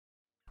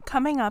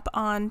Coming up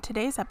on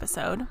today's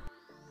episode.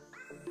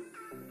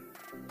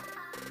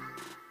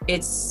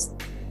 It's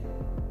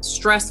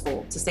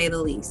stressful, to say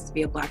the least, to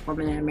be a Black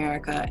woman in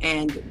America,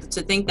 and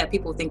to think that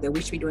people think that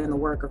we should be doing the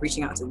work of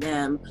reaching out to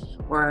them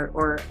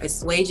or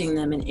assuaging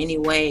them in any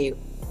way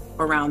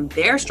around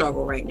their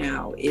struggle right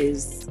now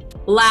is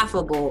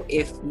laughable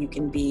if you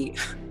can be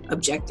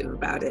objective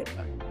about it.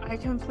 I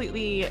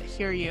completely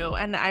hear you,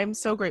 and I'm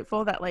so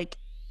grateful that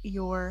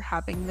you're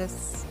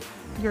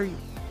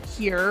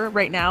here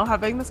right now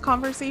having this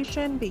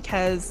conversation,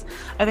 because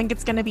I think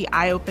it's going to be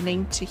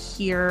eye-opening to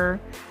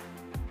hear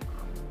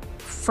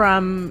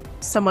from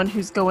someone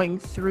who's going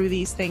through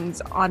these things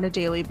on a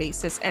daily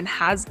basis and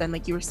has been,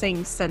 like you were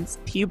saying, since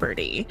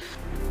puberty.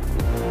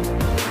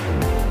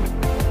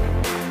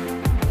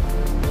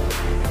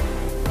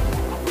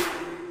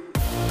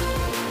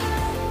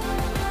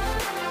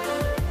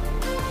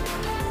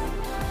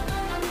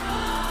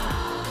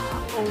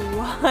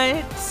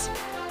 What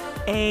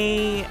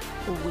a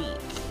week.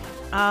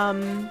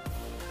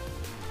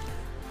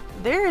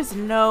 There is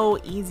no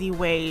easy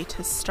way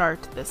to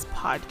start this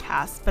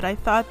podcast, but I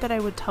thought that I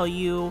would tell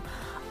you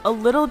a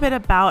little bit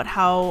about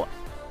how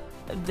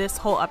this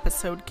whole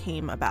episode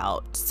came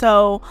about.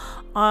 So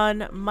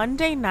on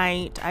Monday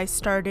night, I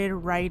started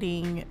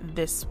writing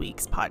this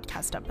week's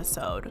podcast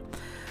episode.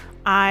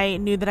 I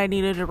knew that I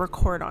needed to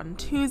record on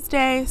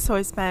Tuesday, so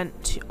I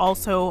spent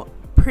also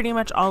pretty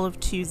much all of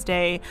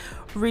Tuesday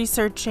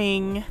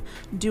researching,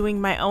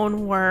 doing my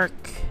own work,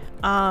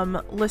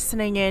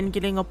 listening in,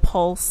 getting a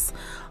pulse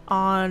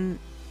on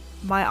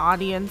my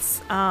audience,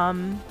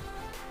 and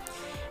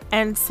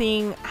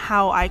seeing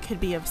how I could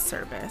be of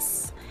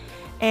service.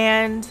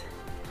 And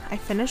I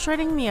finished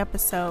writing the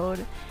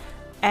episode,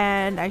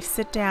 and I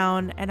sit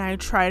down and I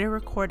try to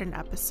record an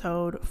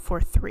episode for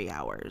 3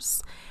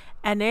 hours,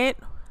 and it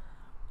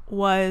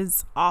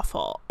was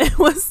awful.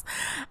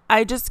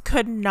 I just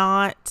could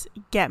not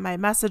get my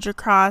message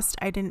across.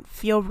 I didn't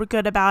feel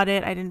good about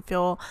it. I didn't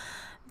feel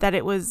that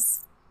it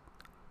was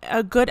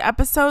a good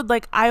episode.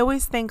 Like, I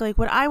always think,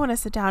 would I want to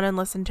sit down and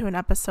listen to an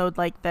episode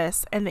like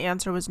this? And the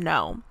answer was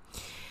no.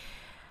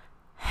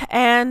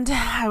 And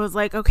I was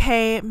like,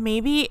 okay,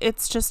 maybe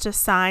it's just a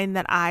sign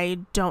that I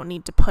don't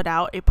need to put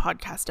out a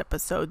podcast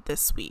episode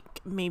this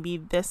week. Maybe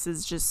this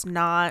is just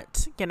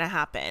not gonna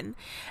happen.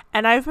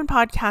 And I've been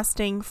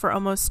podcasting for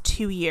almost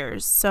 2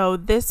 years. So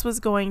this was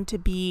going to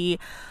be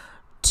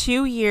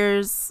 2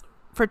 years.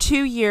 For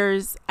 2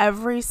 years,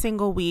 every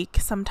single week,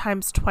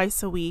 sometimes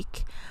twice a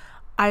week,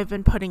 I've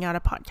been putting out a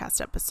podcast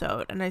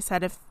episode. And I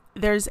said, if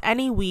there's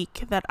any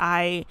week that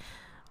I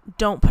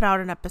don't put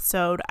out an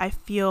episode, I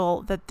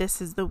feel that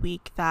this is the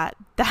week that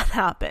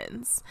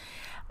happens.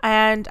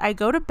 And I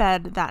go to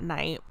bed that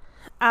night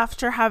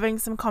after having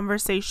some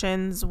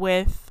conversations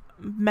with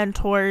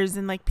mentors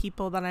and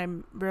people that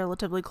I'm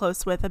relatively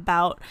close with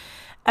about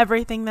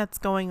everything that's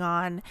going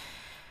on.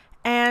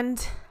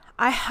 And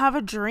I have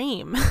a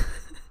dream.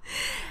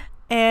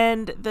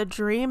 And the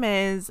dream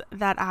is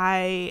that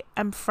I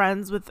am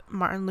friends with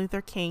Martin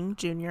Luther King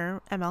Jr.,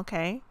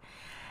 MLK,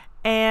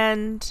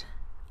 and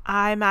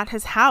I'm at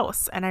his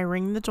house, and I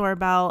ring the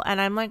doorbell, and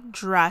I'm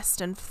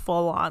dressed in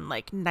full on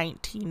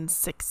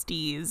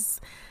 1960s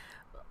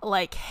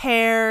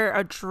hair,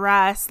 a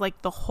dress,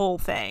 the whole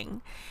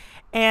thing.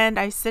 And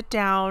I sit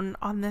down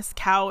on this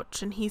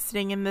couch, and he's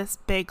sitting in this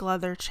big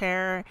leather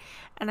chair,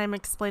 and I'm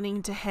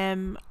explaining to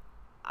him,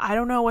 I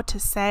don't know what to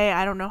say.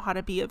 I don't know how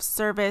to be of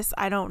service.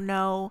 I don't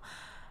know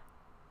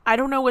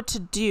what to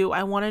do.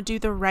 I want to do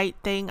the right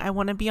thing. I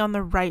want to be on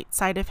the right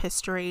side of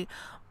history,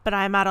 but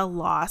I'm at a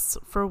loss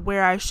for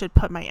where I should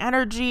put my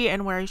energy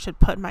and where I should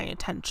put my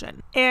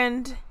attention.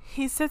 And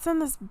he sits in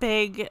this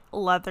big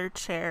leather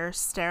chair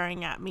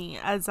staring at me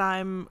as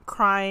I'm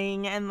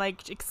crying and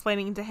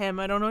explaining to him,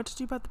 I don't know what to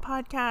do about the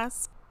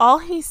podcast. All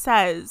he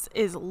says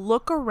is,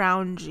 look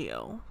around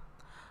you.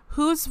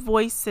 Whose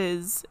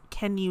voices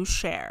can you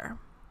share?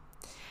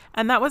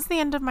 And that was the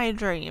end of my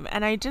dream.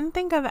 And I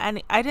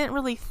didn't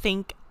really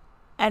think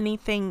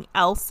anything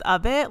else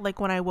of it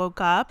when I woke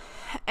up.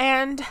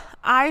 And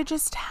I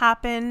just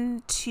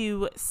happened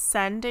to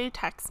send a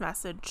text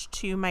message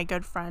to my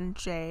good friend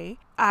Jay.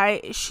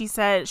 She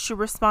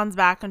responds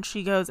back and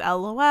she goes,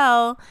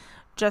 LOL,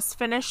 just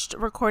finished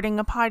recording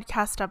a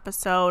podcast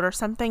episode, or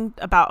something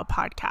about a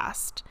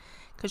podcast,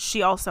 because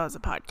she also has a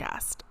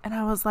podcast. And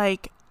I was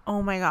like,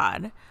 oh my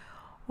God,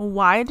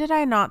 why did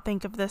I not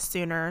think of this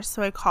sooner?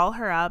 So I call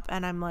her up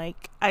and I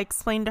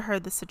explained to her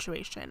the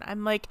situation.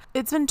 I'm like,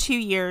 it's been 2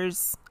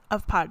 years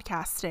of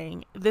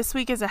podcasting. This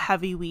week is a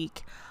heavy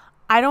week.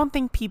 I don't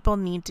think people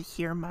need to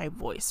hear my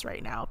voice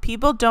right now.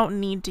 People don't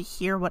need to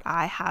hear what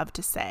I have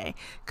to say,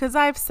 because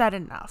I've said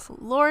enough.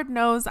 Lord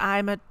knows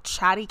I'm a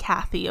chatty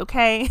Cathy,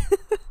 okay?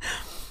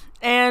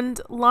 And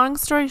long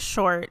story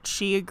short,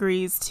 she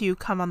agrees to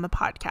come on the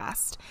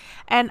podcast.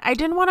 And I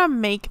didn't want to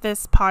make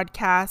this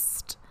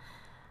podcast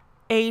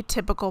a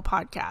typical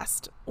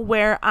podcast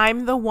where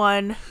I'm the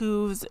one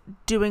who's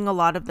doing a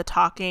lot of the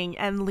talking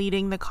and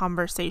leading the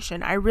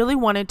conversation. I really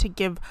wanted to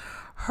give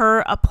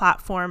her a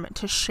platform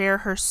to share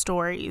her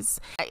stories.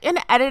 In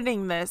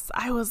editing this,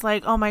 I was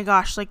like, oh my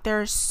gosh, like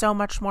there's so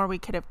much more we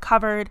could have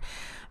covered.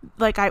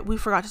 Like we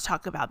forgot to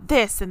talk about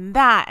this and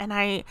that, and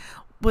I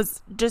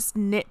was just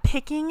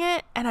nitpicking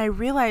it, and I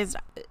realized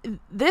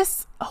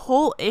this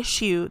whole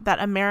issue that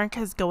America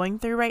is going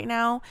through right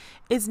now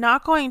is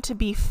not going to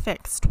be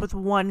fixed with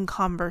one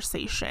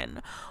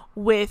conversation,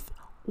 with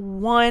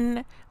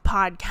one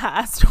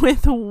podcast,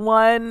 with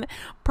one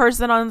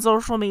person on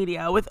social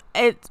media. With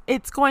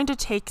it's going to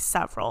take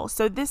several.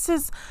 So this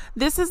is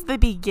the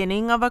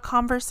beginning of a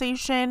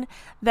conversation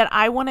that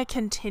I want to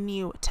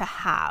continue to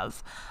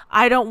have.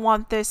 I don't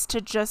want this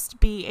to just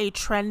be a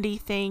trendy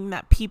thing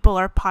that people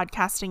are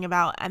podcasting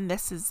about and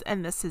this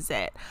is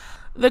it.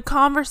 The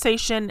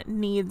conversation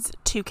needs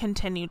to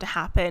continue to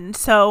happen.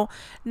 So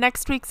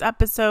next week's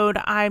episode,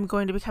 I'm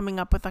going to be coming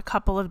up with a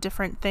couple of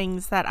different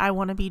things that I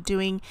want to be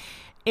doing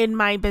in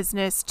my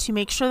business to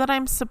make sure that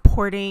I'm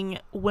supporting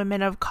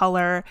women of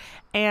color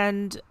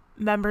and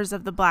members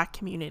of the Black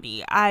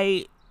community.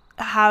 I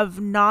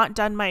have not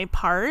done my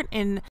part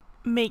in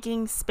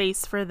making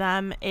space for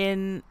them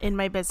in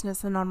my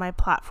business and on my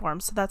platform.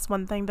 So that's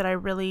one thing that I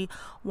really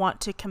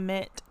want to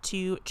commit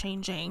to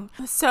changing.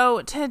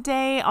 So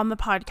today on the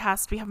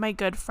podcast, we have my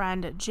good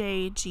friend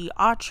J.G.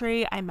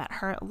 Autry. I met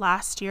her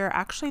last year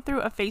actually through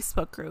a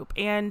Facebook group,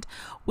 and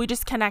we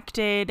just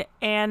connected,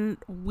 and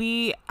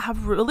we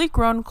have really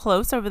grown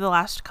close over the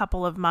last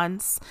couple of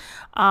months,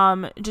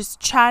 just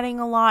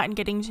chatting a lot and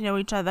getting to know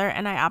each other,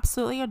 and I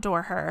absolutely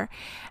adore her.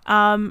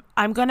 I'm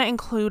going to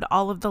include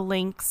all of the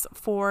links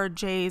for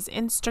Jay's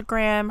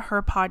Instagram,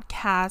 her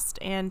podcast,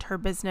 and her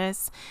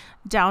business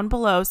down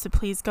below. So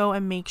please go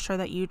and make sure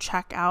that you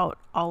check out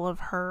all of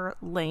her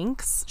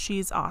links.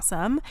 She's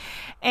awesome.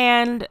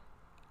 And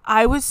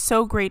I was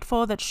so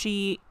grateful that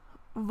she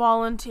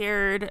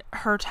volunteered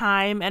her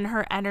time and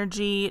her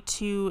energy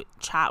to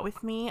chat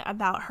with me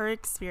about her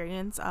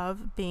experience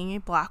of being a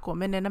Black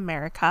woman in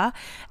America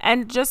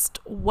and just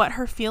what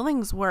her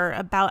feelings were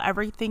about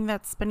everything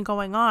that's been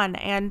going on.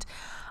 And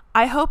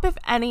I hope, if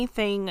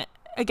anything,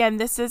 again,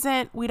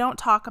 we don't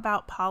talk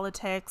about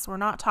politics. We're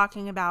not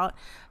talking about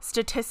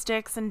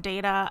statistics and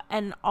data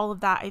and all of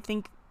that. I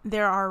think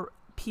there are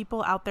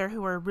people out there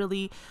who are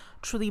really,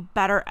 truly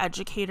better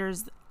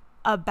educators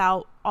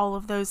about all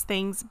of those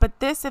things. But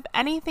this, if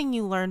anything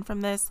you learn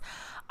from this,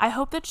 I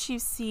hope that you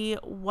see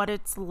what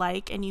it's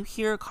like and you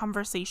hear a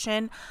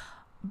conversation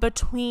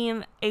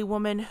between a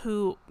woman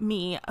who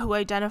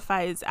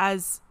identifies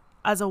as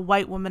a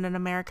white woman in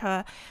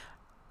America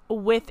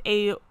with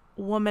a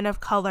woman of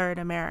color in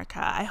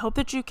America. I hope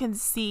that you can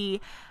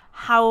see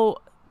how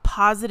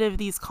positive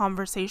these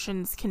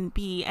conversations can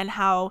be and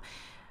how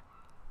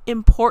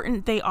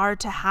important they are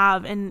to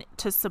have and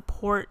to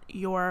support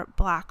your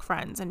Black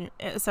friends, and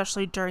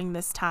especially during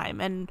this time.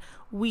 And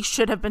we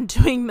should have been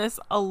doing this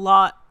a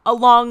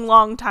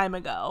long time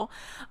ago.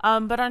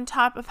 But on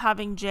top of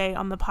having Jay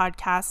on the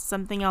podcast,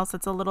 something else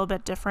that's a little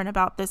bit different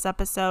about this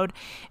episode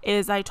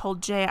is I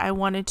told Jay I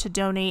wanted to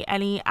donate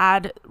any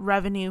ad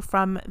revenue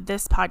from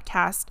this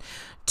podcast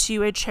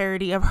to a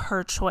charity of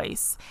her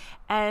choice.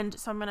 And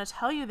so I'm going to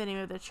tell you the name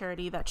of the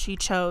charity that she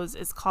chose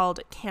is called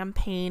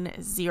Campaign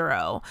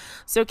Zero.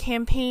 So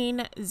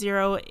Campaign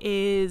Zero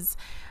is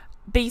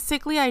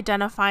basically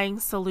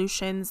identifying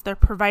solutions. They're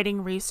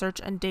providing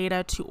research and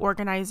data to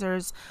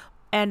organizers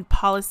and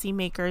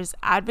policymakers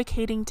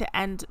advocating to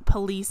end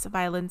police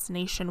violence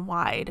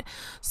nationwide.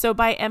 So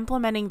by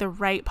implementing the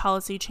right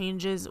policy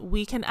changes,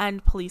 we can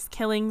end police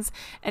killings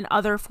and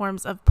other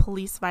forms of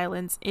police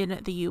violence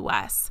in the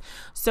U.S.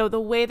 So the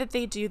way that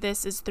they do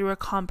this is through a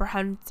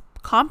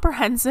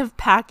comprehensive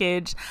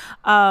package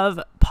of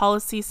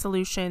policy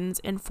solutions,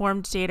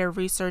 informed data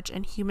research,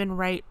 and human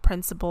right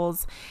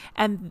principles,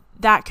 and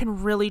that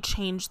can really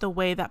change the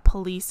way that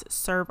police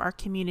serve our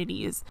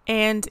communities.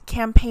 And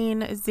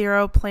Campaign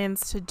Zero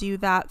plans to do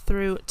that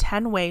through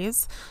 10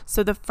 ways.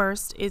 So the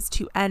first is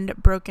to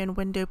end broken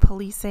window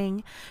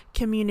policing,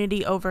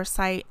 community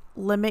oversight,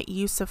 limit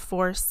use of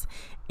force,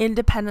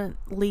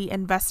 independently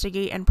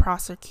investigate and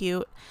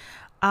prosecute,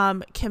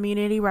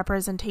 community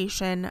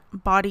representation,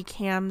 body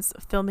cams,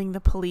 filming the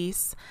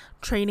police,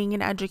 training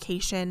and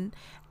education,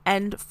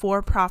 end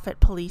for-profit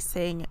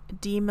policing,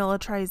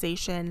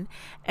 demilitarization,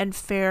 and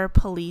fair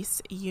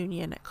police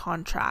union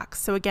contracts.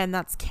 So again,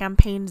 that's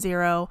Campaign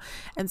Zero.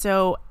 And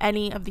so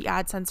any of the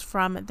AdSense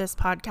from this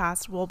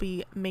podcast will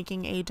be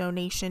making a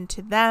donation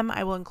to them.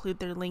 I will include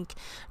their link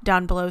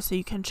down below so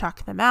you can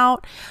check them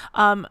out.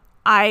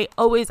 I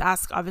always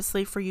ask,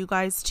 obviously, for you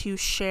guys to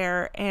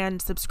share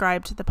and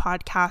subscribe to the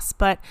podcast,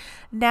 but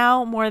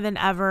now more than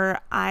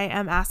ever, I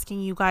am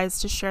asking you guys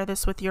to share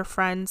this with your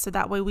friends so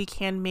that way we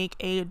can make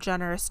a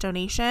generous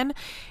donation.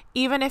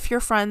 Even if your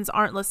friends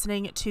aren't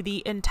listening to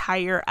the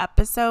entire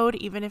episode,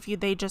 even if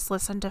they just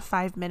listen to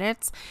 5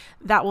 minutes,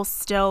 that will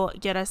still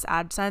get us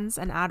AdSense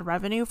and ad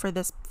revenue for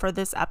this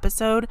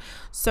episode.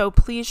 So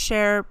please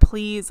share,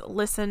 please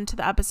listen to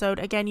the episode.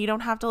 Again, you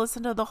don't have to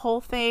listen to the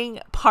whole thing.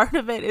 Part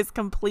of it is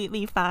completely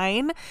completely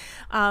fine.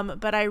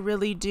 But I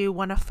really do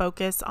want to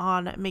focus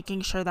on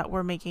making sure that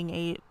we're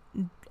making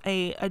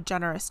a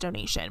generous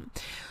donation.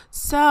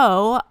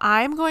 So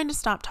I'm going to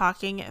stop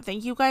talking.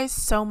 Thank you guys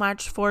so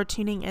much for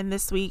tuning in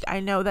this week.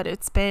 I know that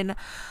it's been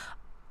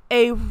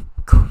a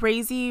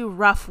crazy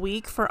rough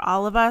week for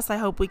all of us. I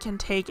hope we can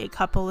take a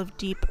couple of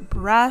deep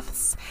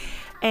breaths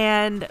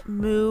and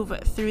move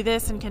through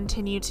this and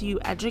continue to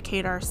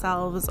educate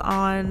ourselves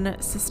on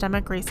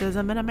systemic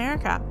racism in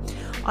America.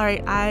 All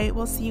right, I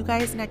will see you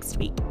guys next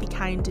week. Be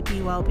kind,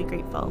 be well, be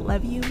grateful.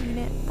 Love you, mean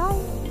it. Bye.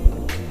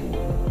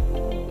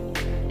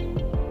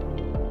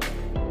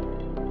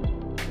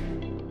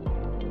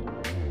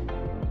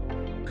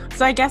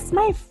 So I guess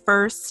my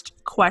first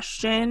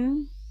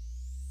question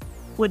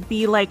would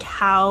be like,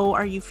 how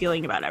are you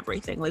feeling about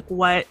everything? Like,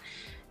 what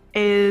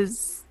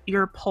is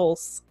your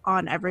pulse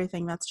on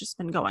everything that's just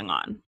been going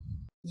on?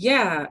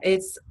 Yeah,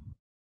 it's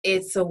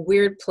a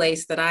weird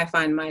place that I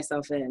find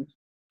myself in,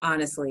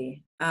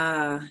 honestly,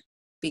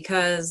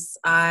 because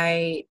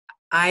I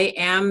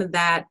am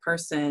that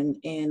person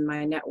in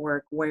my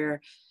network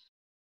where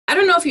I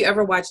don't know if you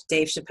ever watched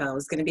Dave Chappelle.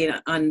 It's going to be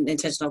an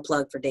unintentional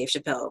plug for Dave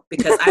Chappelle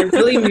because I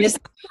really miss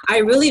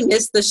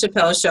the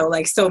Chappelle show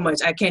like so much.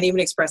 I can't even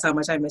express how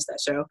much I miss that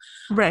show.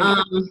 Right.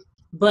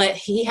 But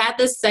he had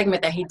this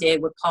segment that he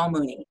did with Paul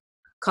Mooney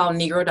called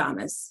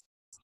Negrodamus.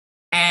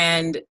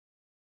 And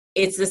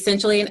it's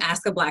essentially an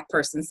Ask a Black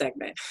Person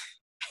segment.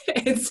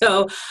 And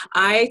so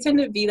I tend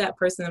to be that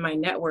person in my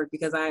network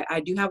because I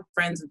do have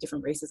friends of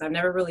different races. I've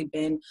never really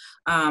been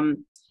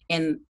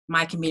in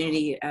my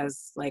community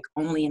as like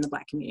only in the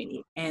Black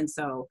community. And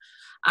so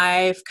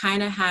I've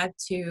kind of had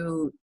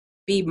to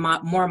be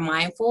more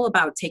mindful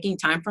about taking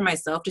time for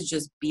myself to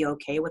just be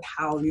okay with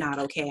how not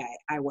okay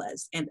I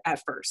was and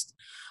at first.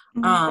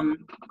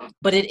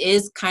 But it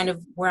is kind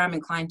of where I'm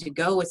inclined to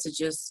go, is to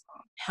just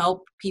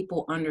help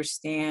people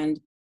understand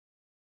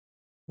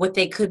what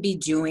they could be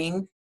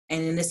doing.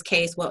 And in this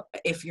case, well,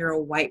 if you're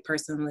a white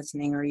person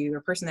listening, or you're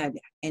a person that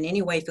in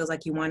any way feels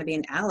like you want to be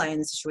an ally in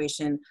the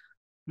situation,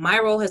 my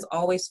role has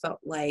always felt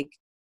like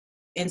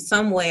in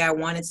some way I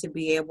wanted to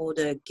be able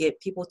to get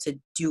people to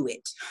do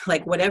it.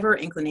 Like whatever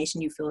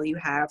inclination you feel you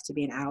have to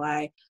be an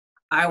ally,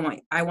 I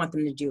want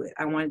them to do it.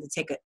 I wanted to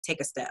take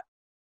a step.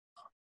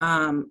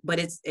 But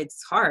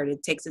it's hard.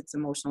 It takes its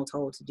emotional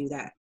toll to do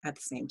that at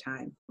the same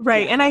time.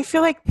 Right. Yeah. And I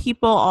feel like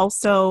people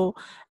also,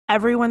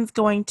 everyone's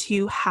going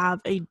to have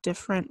a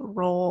different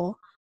role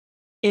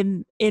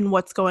in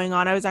what's going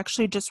on. I was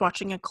actually just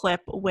watching a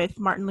clip with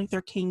Martin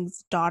Luther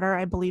King's daughter.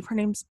 I believe her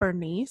name's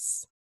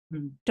Bernice.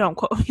 Don't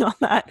quote me on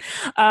that.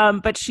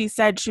 But she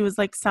said, she was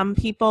like, some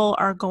people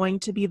are going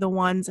to be the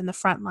ones in the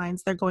front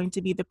lines. They're going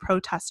to be the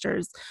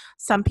protesters.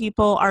 Some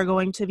people are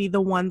going to be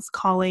the ones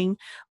calling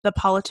the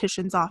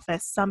politician's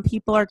office. Some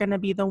people are going to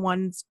be the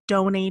ones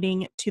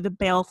donating to the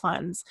bail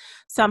funds.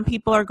 Some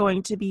people are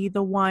going to be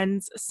the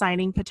ones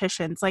signing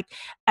petitions. Like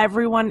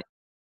everyone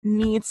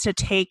needs to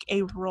take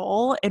a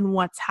role in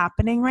what's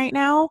happening right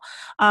now.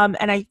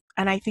 And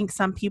I think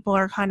some people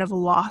are kind of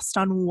lost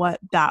on what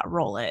that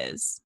role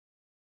is.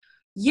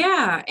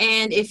 Yeah.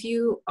 And if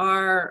you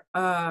are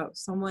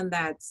someone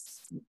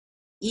that's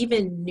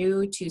even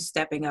new to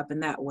stepping up in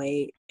that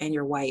way and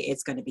you're white,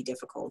 it's going to be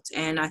difficult.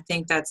 And I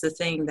think that's the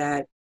thing,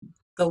 that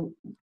the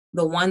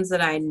ones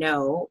that I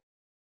know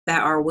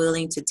that are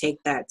willing to take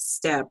that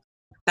step,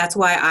 that's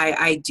why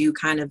I do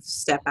kind of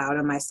step out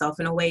of myself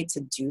in a way to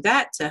do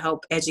that, to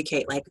help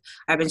educate. Like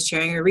I've been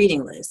sharing a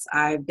reading list.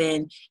 I've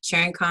been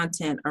sharing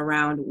content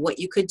around what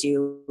you could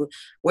do,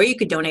 where you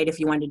could donate if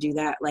you wanted to do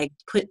that. Like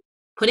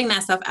putting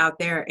that stuff out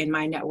there in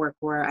my network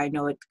where I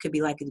know it could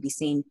be likely to be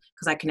seen,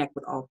 because I connect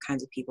with all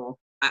kinds of people.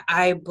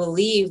 I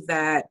believe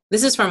that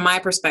this is from my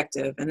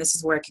perspective, and this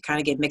is where it can kind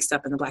of get mixed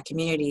up in the Black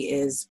community,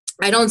 is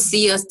I don't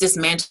see us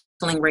dismantling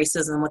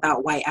racism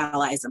without white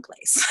allies in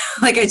place.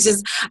 Like I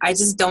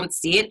just don't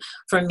see it.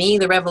 For me,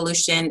 the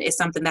revolution is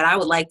something that I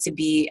would like to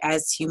be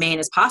as humane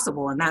as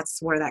possible. And that's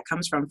where that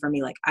comes from for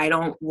me. Like I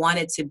don't want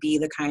it to be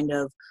the kind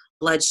of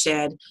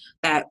bloodshed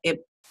that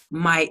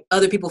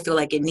other people feel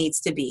like it needs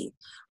to be.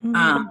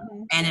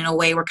 And in a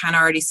way we're kind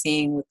of already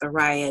seeing with the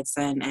riots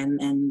and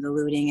the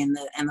looting and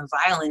the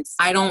violence.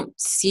 I don't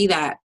see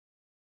that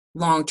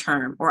long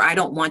term, or I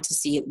don't want to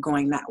see it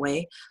going that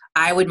way.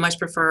 I would much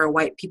prefer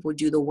white people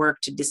do the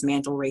work to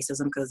dismantle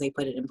racism because they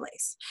put it in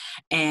place.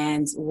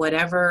 And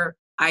whatever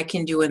I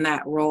can do in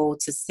that role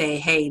to say,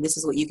 hey, this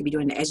is what you could be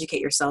doing to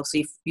educate yourself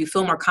so you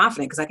feel more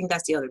confident, because I think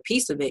that's the other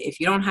piece of it. If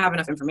you don't have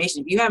enough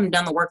information, if you haven't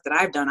done the work that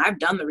I've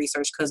done the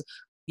research, because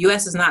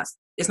U.S. is not,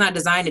 it's not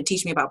designed to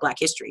teach me about Black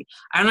history.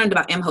 I learned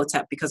about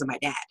Imhotep because of my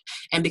dad,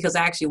 and because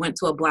I actually went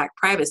to a Black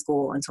private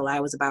school until I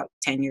was about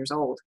 10 years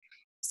old.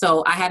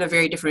 So I had a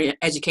very different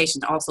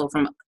education also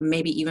from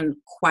maybe even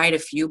quite a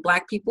few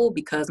Black people,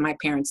 because my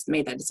parents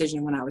made that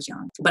decision when I was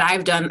young. But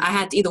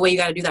either way, you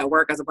got to do that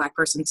work as a Black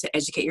person to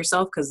educate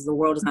yourself, because the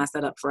world is not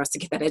set up for us to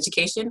get that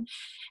education.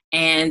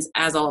 And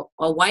as a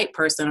white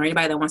person, or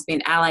anybody that wants to be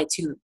an ally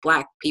to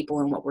Black people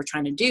and what we're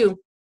trying to do,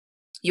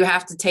 you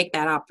have to take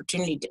that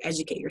opportunity to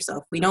educate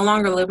yourself. We no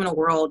longer live in a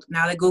world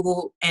now that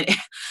Google and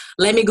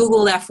let me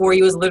Google that for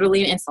you is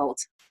literally an insult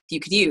you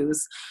could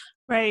use.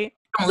 Right.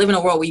 I don't live in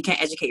a world where you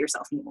can't educate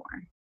yourself anymore.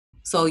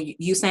 So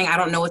you saying I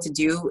don't know what to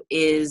do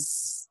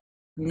is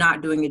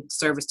not doing a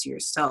service to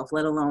yourself,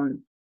 let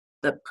alone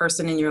the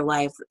person in your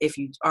life. If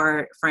you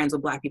are friends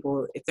with Black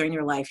people, if they're in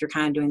your life, you're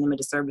kind of doing them a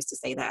disservice to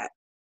say that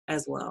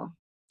as well.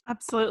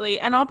 Absolutely.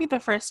 And I'll be the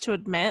first to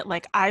admit,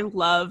 like, I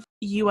love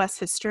US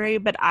history,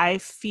 but I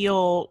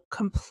feel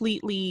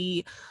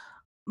completely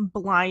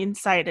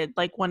blindsided,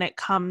 like, when it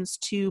comes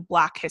to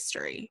Black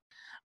history.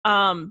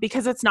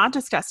 Because it's not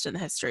discussed in the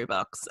history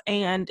books.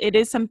 And it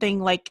is something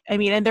like, I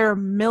mean, and there are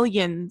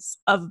millions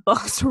of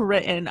books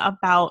written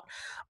about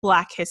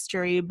Black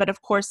history, but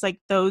of course, like,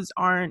 those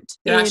aren't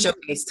They're not in,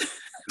 showcased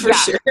for yeah,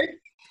 sure.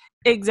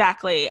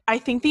 exactly. I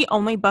think the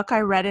only book I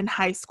read in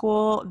high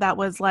school that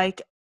was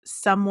like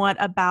somewhat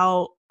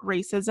about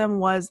racism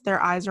was Their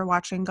Eyes Are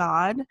Watching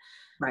God.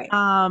 Right.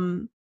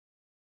 Um,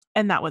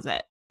 and that was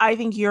it. I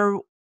think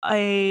you're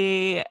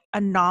a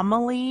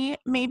anomaly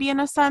maybe in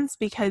a sense,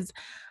 because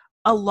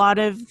a lot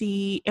of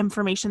the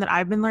information that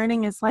I've been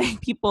learning is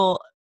like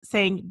people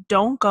saying,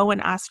 don't go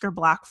and ask your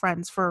Black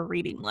friends for a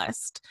reading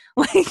list.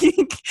 Like,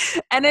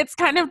 and it's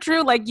kind of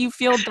true. Like, you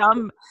feel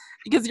dumb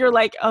because you're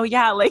like, oh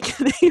yeah, like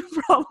they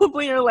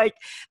probably are like,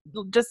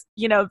 just,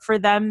 you know, for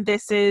them,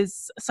 this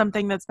is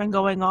something that's been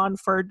going on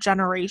for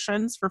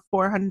generations, for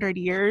 400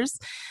 years.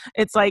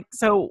 It's like,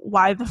 so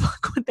why the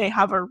fuck would they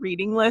have a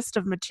reading list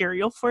of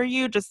material for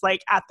you just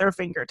like at their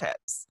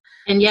fingertips?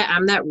 And yet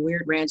I'm that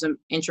weird, random,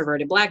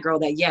 introverted Black girl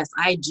that, yes,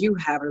 I do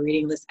have a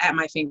reading list at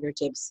my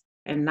fingertips.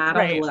 And not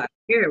only Right. will I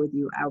share it with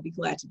you, I'll be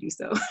glad to do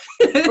so.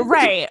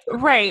 Right,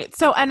 right.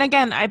 So, and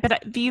again, I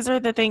bet these are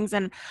the things,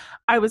 and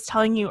I was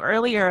telling you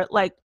earlier,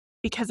 like,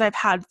 because I've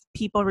had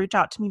people reach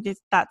out to me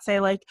that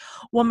say, like,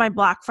 well, my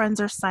Black friends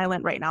are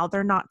silent right now.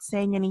 They're not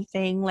saying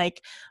anything.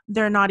 Like,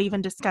 they're not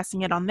even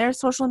discussing it on their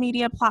social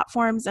media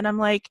platforms. And I'm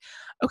like,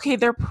 okay,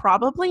 they're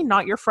probably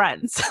not your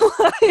friends.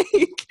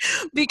 Like,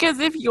 because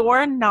if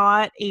you're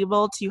not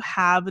able to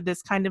have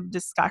this kind of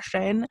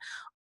discussion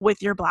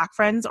with your Black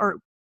friends, or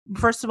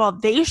first of all,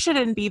 they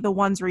shouldn't be the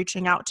ones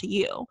reaching out to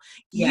you.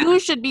 Yeah, You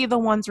should be the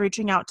ones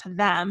reaching out to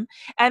them.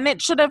 And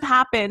it should have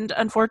happened,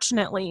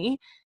 unfortunately,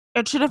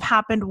 it should have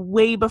happened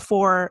way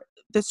before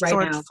this right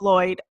George now.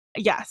 Floyd.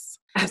 Yes.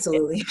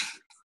 Absolutely.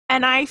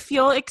 And I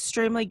feel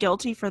extremely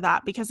guilty for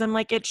that because I'm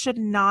like, it should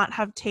not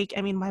have taken,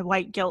 I mean, my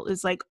white guilt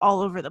is like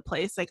all over the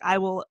place. Like, I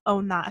will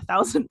own that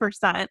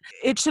 1,000%.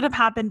 It should have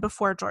happened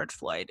before George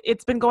Floyd.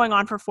 It's been going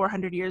on for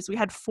 400 years. We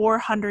had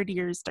 400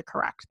 years to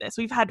correct this.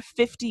 We've had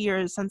 50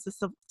 years since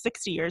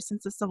 60 years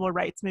since the civil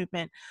rights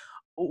movement.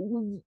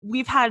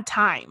 We've had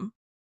time.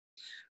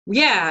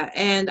 Yeah,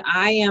 and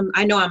I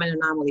know I'm an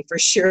anomaly for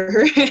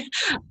sure.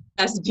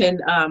 That's been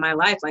my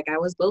life. Like, I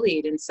was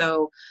bullied, and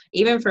so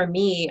even for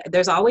me,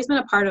 there's always been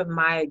a part of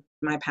my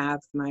path,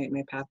 my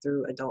path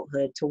through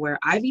adulthood, to where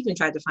I've even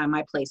tried to find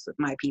my place with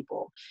my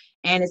people,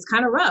 and it's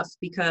kind of rough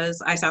because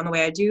I sound the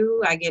way I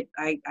do.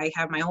 I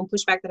have my own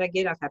pushback that I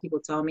get. I've had people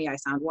tell me I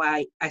sound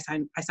white, I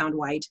sound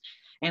white,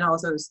 and all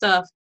sort of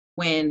stuff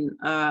when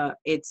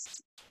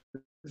it's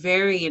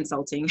very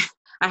insulting.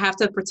 I have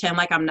to pretend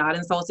like I'm not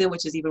insulted,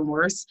 which is even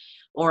worse,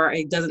 or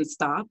it doesn't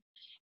stop.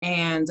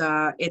 And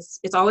it's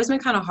always been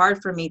kind of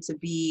hard for me to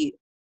be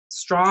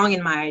strong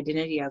in my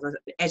identity as an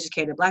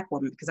educated Black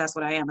woman, because that's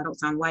what I am. I don't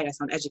sound white, I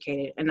sound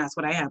educated, and that's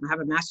what I am. I have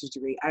a master's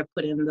degree. I've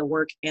put in the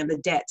work and the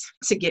debt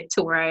to get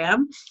to where I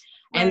am.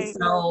 And Right.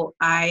 so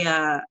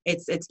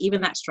it's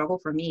even that struggle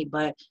for me.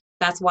 But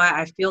that's why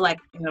I feel like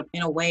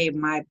in a way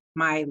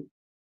my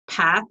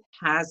path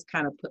has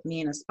kind of put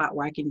me in a spot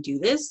where I can do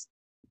this,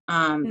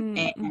 and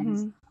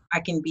Mm-hmm. I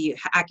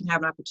can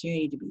have an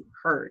opportunity to be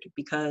heard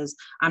because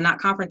I'm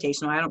not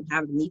confrontational. I don't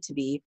have the need to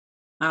be.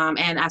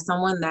 And as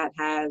someone that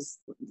has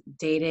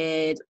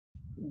dated,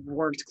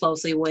 worked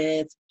closely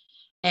with,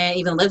 and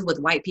even lived with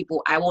white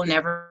people, I will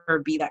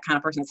never be that kind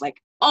of person that's like,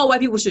 oh,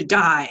 white people should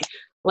die,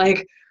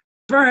 like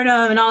burn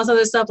them and all this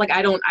other stuff. Like,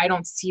 I don't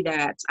see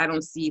that. I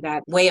don't see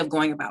that way of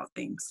going about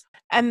things.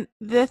 And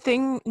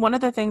one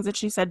of the things that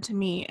she said to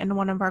me in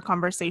one of our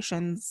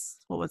conversations,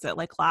 what was it,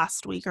 like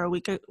last week or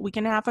week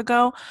and a half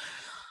ago,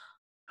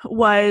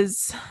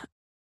 was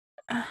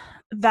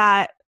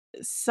that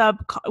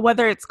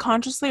whether it's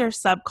consciously or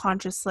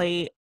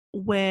subconsciously,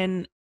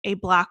 when a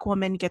Black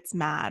woman gets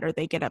mad or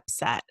they get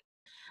upset,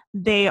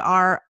 they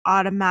are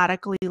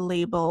automatically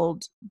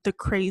labeled the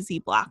crazy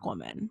Black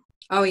woman.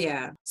 Oh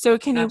yeah, So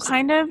can you absolutely.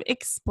 kind of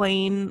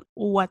explain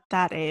what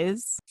that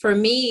is? For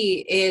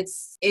me,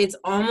 it's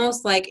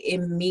almost like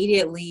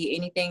immediately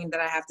anything that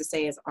I have to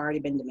say has already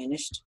been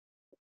diminished.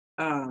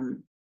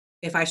 Um,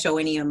 if I show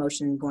any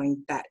emotion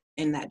going that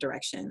in that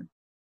direction,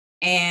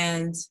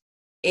 and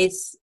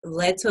it's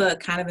led to a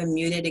kind of a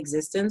muted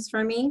existence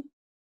for me,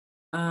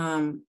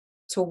 um,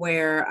 to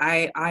where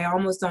I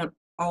almost don't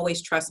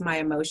always trust my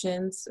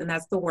emotions, and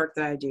that's the work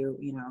that I do.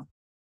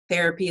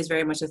 Therapy is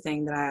very much a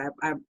thing that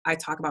I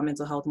talk about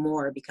mental health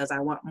more because I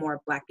want more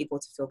Black people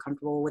to feel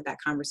comfortable with that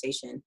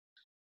conversation.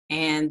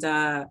 And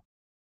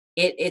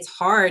it's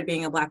hard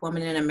being a Black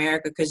woman in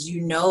America because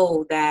you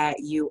know that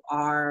you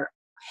are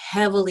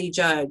heavily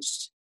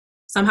judged.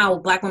 Somehow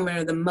Black women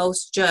are the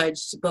most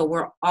judged, but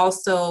we're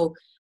also,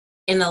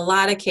 in a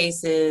lot of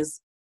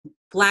cases,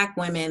 Black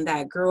women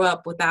that grew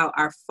up without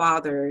our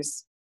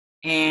fathers.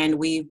 And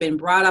we've been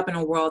brought up in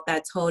a world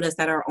that told us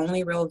that our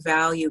only real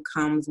value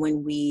comes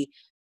when we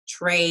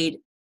trade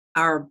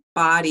our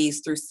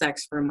bodies through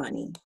sex for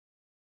money.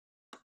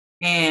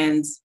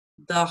 And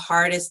the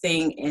hardest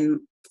thing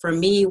for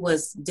me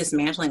was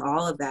dismantling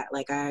all of that.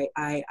 Like I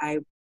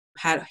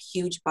had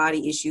huge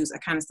body issues. I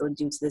kind of still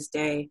do to this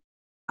day.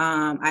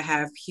 I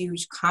have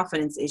huge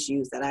confidence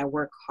issues that I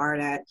work hard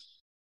at.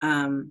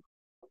 And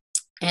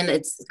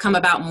it's come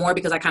about more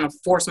because I kind of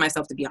forced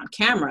myself to be on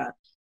camera.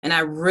 And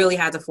I really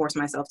had to force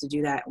myself to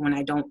do that when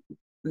I don't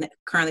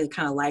currently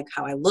kind of like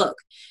how I look.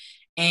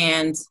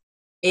 And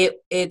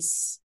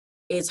it's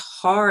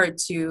hard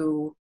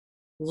to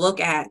look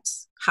at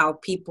how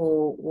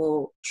people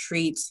will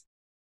treat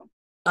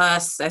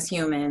us as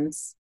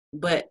humans,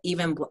 but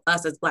even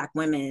us as Black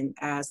women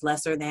as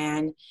lesser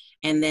than,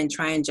 and then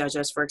try and judge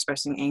us for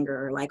expressing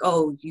anger. Like,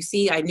 oh, you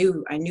see, I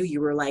knew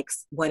you were like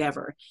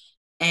whatever.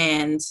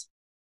 And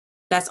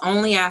that's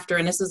only after,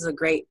 and this is a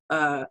great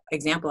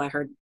example I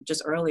heard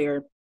just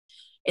earlier,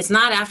 it's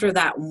not after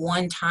that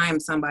one time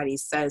somebody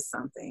says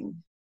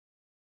something.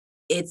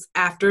 It's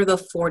after the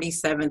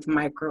 47th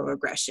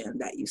microaggression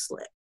that you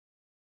slip.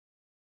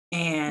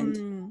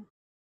 And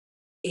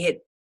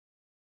it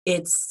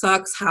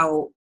sucks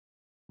how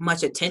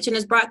much attention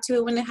is brought to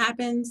it when it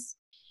happens,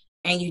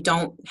 and you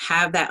don't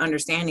have that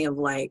understanding of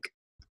like,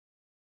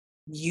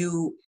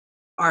 you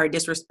are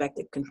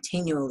disrespected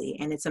continually,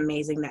 and it's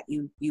amazing that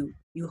you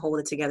hold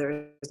it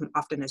together as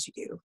often as you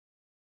do.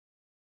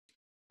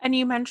 And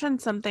you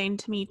mentioned something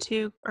to me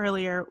too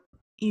earlier.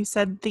 You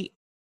said the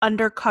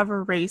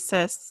undercover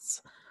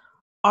racists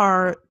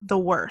are the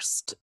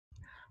worst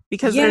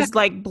because there's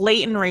like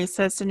blatant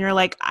racists and you're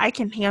like, I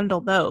can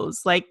handle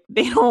those. Like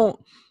they don't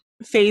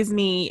faze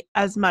me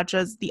as much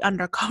as the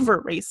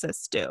undercover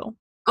racists do.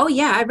 Oh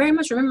yeah, I very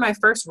much remember my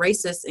first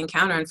racist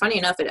encounter, and funny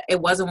enough, it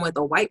wasn't with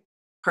a white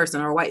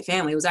person or a white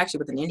family. It was actually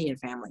with an Indian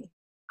family.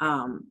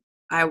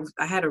 I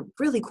had a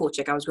really cool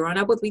chick I was growing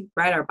up with. We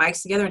ride our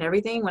bikes together and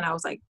everything when I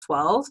was like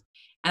 12.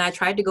 And I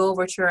tried to go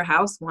over to her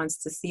house once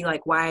to see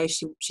like why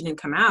she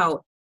didn't come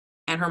out.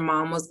 And her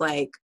mom was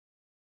like,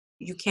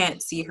 you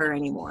can't see her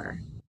anymore.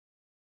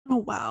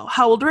 Oh, wow.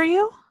 How old were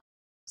you?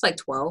 It's like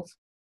 12.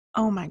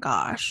 Oh my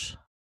gosh.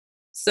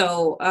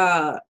 So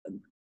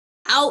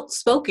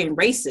outspoken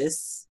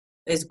racist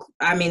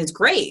it's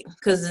great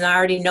because I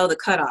already know the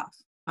cutoff.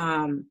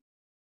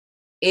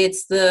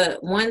 It's the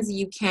ones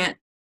you can't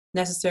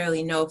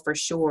necessarily know for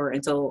sure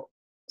until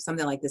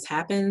something like this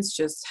happens,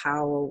 just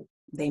how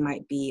they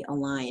might be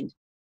aligned,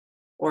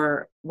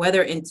 or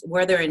whether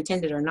they're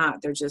intended or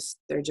not. They're just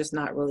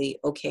not really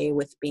okay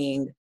with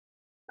being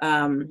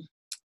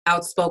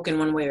outspoken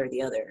one way or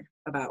the other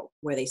about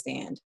where they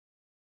stand.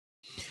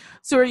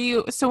 So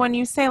when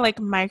you say like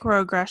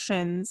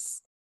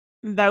microaggressions,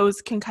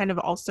 those can kind of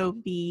also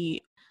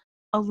be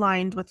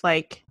aligned with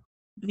like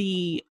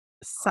the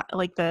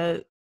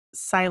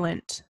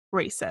silent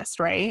racist,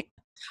 right?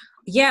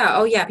 Yeah.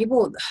 Oh yeah.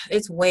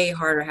 It's way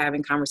harder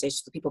having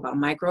conversations with people about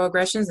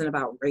microaggressions and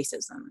about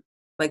racism.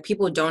 Like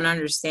people don't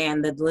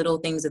understand the little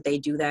things that they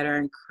do that are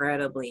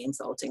incredibly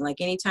insulting.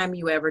 Like anytime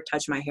you ever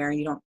touch my hair and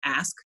you don't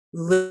ask,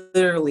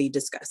 literally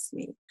disgusts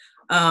me.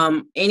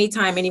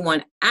 Anytime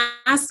anyone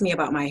asks me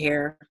about my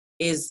hair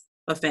is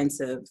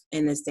offensive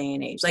in this day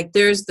and age. Like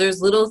there's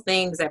little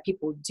things that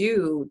people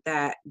do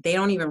that they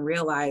don't even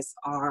realize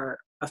are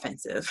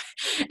offensive.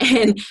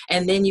 and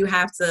then you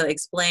have to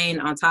explain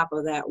on top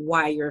of that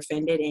why you're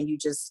offended, and you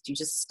just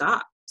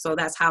stop. So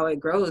that's how it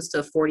grows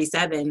to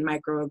 47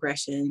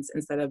 microaggressions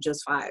instead of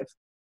just 5.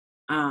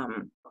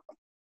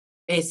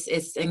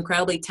 It's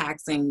incredibly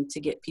taxing to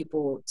get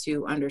people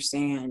to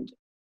understand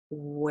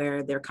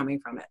where they're coming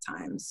from at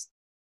times.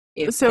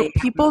 So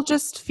people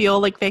just feel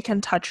like they can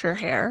touch your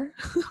hair.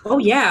 Oh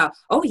yeah.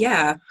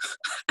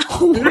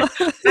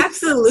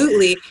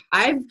 Absolutely.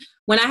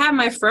 When I have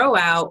my fro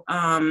out,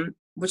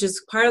 which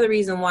is part of the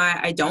reason why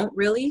I don't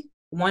really.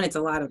 One, it's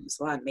a lot of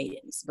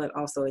maintenance, but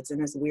also it's in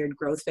this weird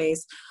growth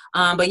phase.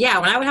 But yeah,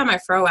 when I would have my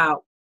fro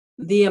out,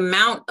 the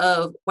amount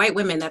of white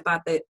women that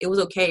thought that it was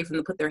okay for them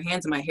to put their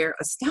hands in my hair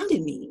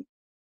astounded me.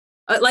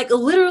 Like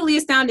literally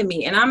astounded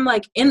me. And I'm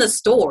like in the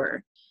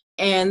store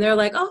and they're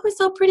like, oh, it's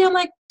so pretty. I'm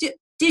like,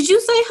 did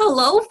you say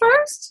hello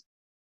first?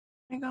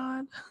 Oh my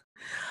God.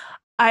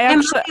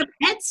 Am I a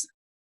pet?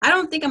 I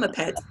don't think I'm a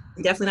pet.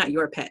 I'm definitely not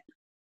your pet.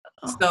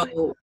 Oh,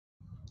 so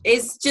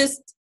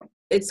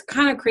it's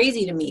kind of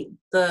crazy to me,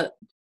 the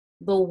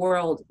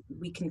world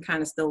we can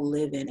kind of still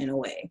live in a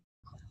way.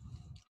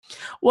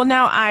 Well,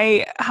 now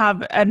I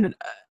have an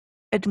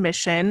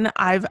admission.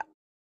 I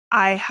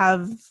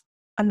have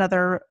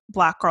another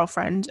Black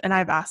girlfriend, and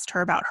I've asked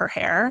her about her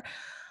hair,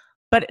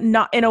 but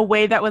not in a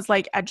way that was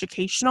like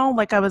educational.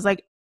 Like I was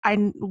like, I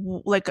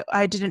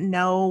didn't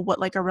know what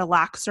like a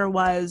relaxer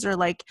was, or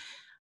like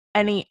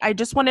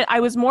I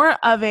was more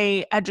of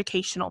a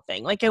educational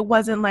thing. Like it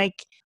wasn't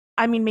like,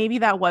 I mean, maybe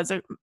that was a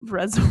Yeah, I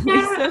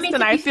racist mean,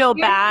 and to I be feel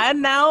fair, bad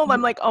now.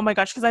 I'm like, oh my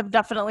gosh, because I've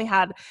definitely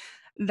had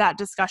that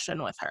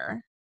discussion with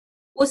her.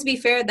 well, to be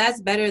fair,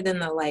 that's better than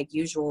the like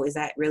usual. Is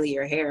that really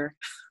your hair?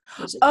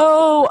 Which is like,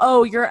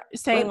 Oh, you're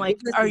saying what like,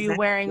 business are is you that?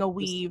 wearing a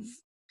weave?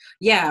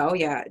 Yeah, oh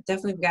yeah,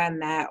 definitely gotten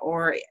that.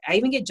 Or I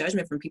even get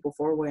judgment from people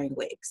for wearing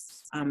wigs.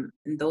 And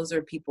those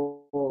are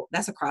people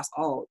that's across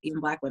all, even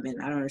Black women.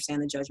 I don't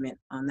understand the judgment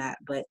on that,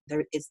 but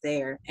there it's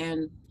there.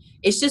 And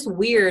it's just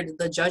weird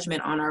the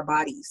judgment on our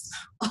bodies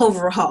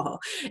overall.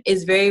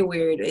 It's very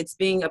weird. It's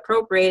being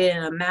appropriated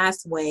in a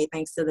mass way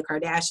thanks to the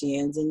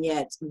Kardashians, and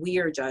yet we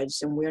are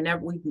judged and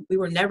we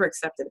were never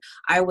accepted.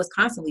 I was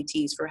constantly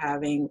teased for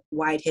having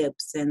wide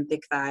hips and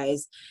thick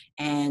thighs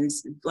and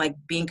like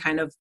being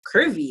kind of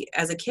curvy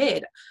as a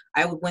kid.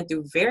 I went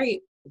through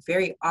very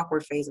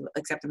awkward phase of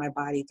accepting my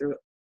body through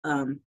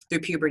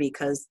puberty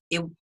because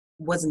it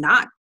was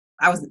not.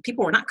 I was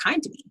people were not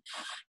kind to me,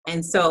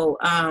 and so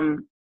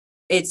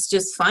it's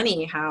just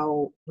funny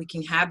how we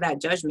can have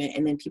that judgment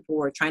and then people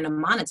were trying to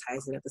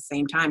monetize it at the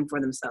same time for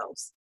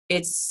themselves.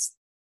 It's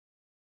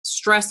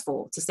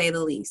stressful to say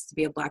the least to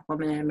be a Black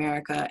woman in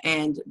America,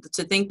 and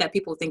to think that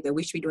people think that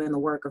we should be doing the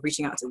work of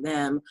reaching out to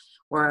them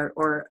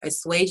or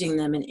assuaging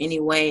them in any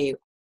way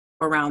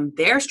around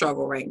their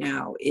struggle right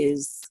now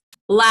is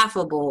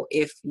laughable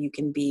if you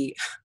can be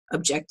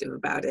objective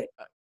about it.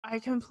 I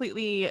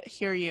completely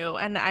hear you.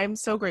 And I'm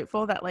so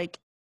grateful that like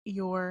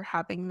you're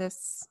having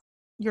this,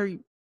 you're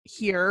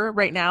here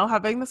right now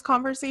having this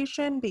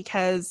conversation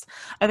because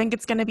I think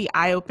it's going to be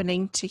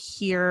eye-opening to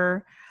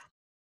hear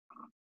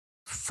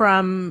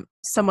from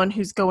someone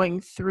who's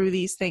going through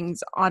these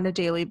things on a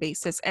daily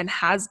basis and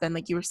has been,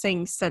 like you were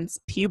saying, since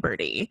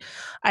puberty.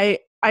 I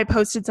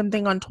posted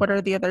something on Twitter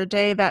the other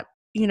day that,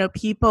 you know,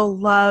 people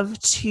love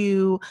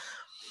to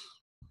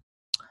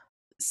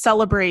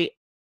celebrate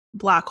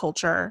Black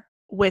culture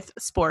with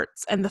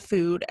sports and the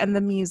food and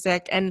the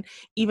music and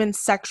even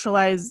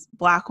sexualize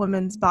Black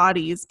women's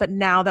bodies. But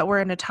now that we're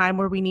in a time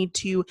where we need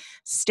to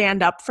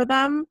stand up for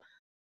them,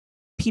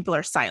 people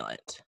are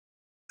silent.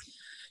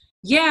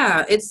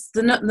 Yeah, it's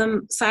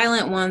the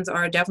silent ones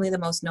are definitely the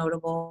most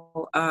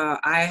notable.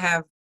 I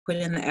have put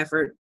in the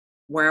effort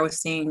where I was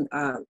seeing,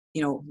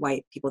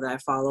 white people that I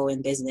follow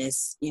in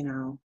business,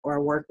 or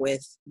work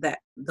with, that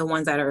the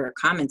ones that are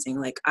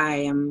commenting, like I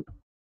am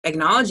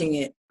acknowledging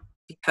it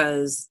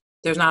because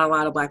there's not a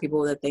lot of Black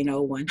people that they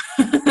know. One,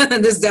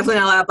 there's definitely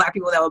not a lot of Black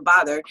people that would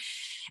bother,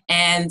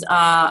 and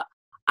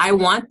I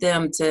want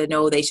them to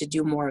know they should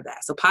do more of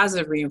that. So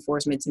positive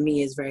reinforcement to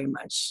me is very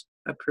much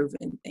a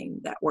proven thing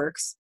that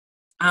works.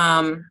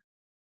 The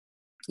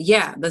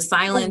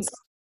silence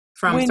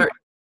from When certain,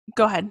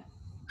 Go ahead.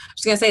 I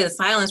was gonna say the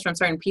silence from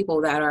certain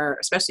people that are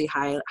especially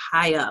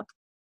high up,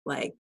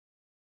 like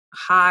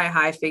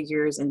high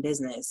figures in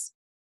business.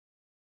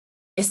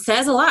 It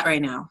says a lot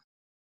right now.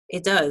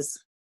 It does.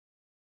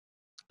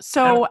 I don't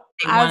So, think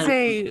they as want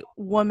a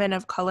woman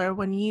of color,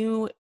 when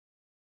you,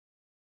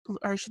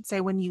 or I should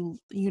say, when you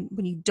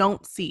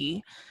don't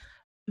see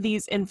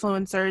these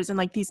influencers and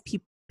like these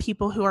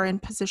people who are in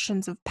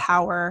positions of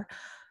power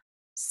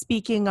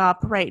speaking up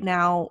right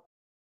now,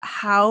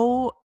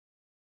 how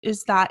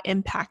is that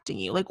impacting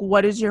you? Like,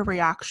 what is your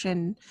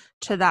reaction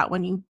to that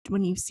when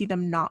you see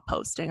them not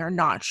posting or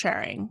not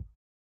sharing?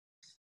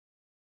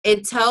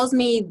 it tells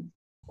me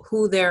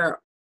who they're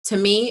to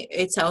me,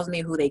 it tells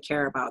me who they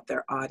care about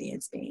their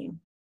audience being.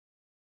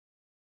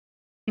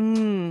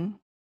 Mm,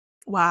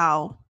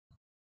 wow.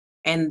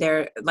 And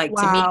they're like,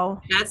 to me,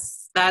 Wow.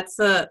 that's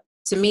a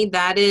to me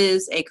that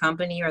is a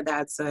company, or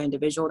that's an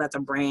individual, that's a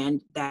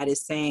brand that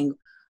is saying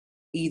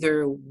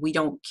either we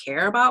don't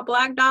care about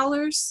Black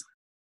dollars,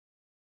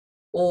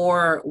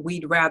 or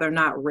we'd rather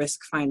not risk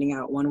finding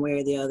out one way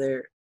or the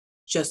other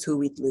just who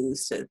we'd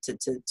lose to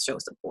show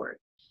support.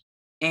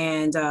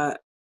 And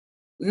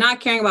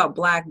not caring about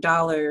Black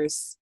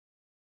dollars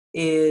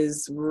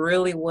is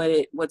really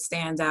what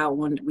stands out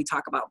when we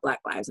talk about Black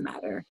Lives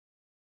Matter.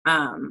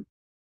 Um,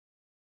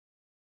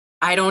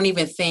 I don't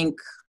even think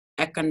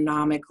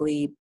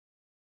economically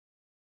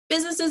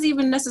businesses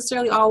even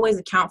necessarily always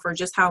account for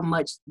just how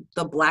much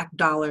the Black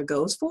dollar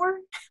goes for,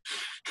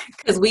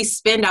 because we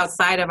spend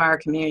outside of our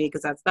community,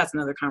 because that's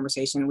another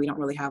conversation. We don't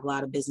really have a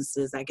lot of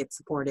businesses that get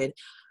supported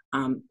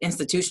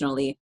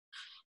institutionally,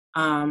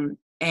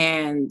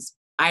 and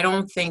I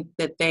don't think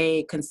that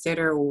they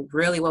consider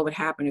really what would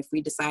happen if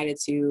we decided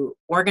to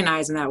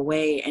organize in that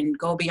way and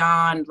go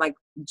beyond, like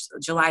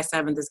July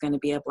 7th is going to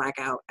be a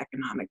blackout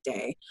economic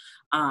day.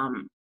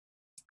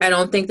 I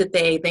don't think that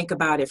they think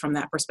about it from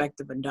that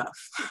perspective enough.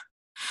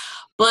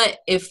 But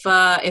if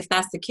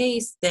that's the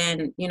case,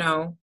 then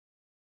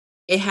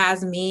it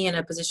has me in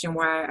a position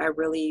where I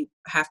really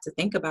have to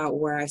think about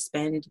where I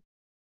spend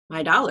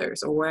my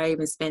dollars, or where I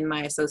even spend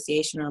my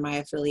association or my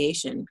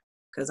affiliation,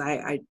 because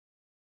I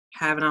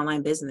have an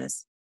online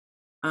business.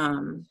 So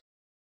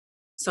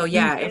Mm.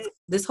 yeah,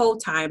 this whole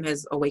time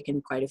has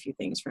awakened quite a few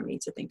things for me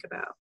to think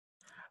about.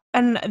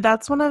 And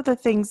that's one of the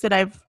things that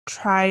I've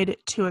tried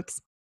to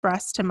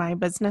express to my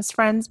business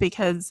friends,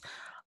 because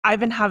I've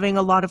been having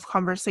a lot of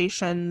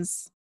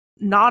conversations,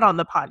 not on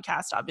the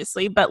podcast,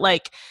 obviously, but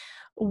like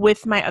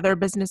with my other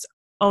business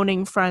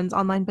owning friends,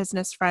 online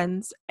business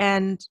friends.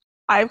 And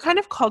I've kind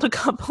of called a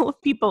couple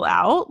of people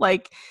out,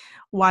 like,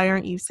 why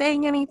aren't you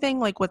saying anything?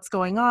 Like, what's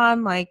going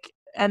on? Like,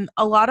 and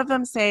a lot of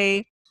them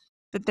say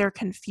that they're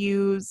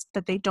confused,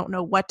 that they don't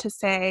know what to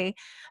say,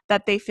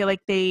 that they feel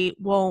like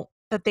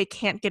that they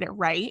can't get it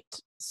right.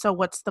 So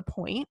what's the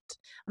point?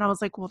 And I was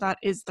like, well, that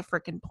is the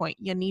freaking point.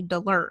 You need to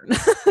learn.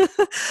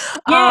 um,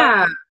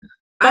 Yeah.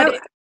 but I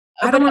it,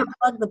 I but don't it, want to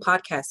plug the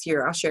podcast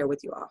here. I'll share it with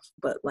you off.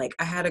 But like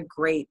I had a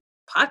great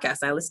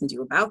podcast I listened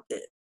to about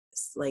this.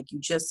 Like you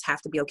just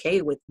have to be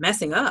okay with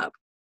messing up.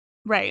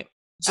 right.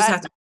 You just have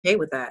And to be okay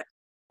with that.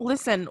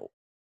 listen,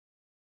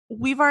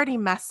 we've already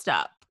messed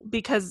up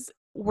because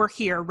we're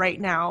here right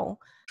now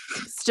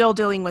still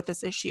dealing with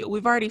this issue.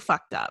 We've already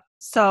fucked up.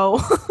 So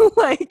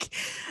like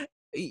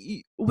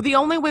the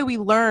only way we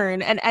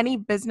learn, and any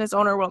business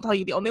owner will tell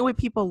you, the only way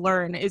people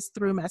learn is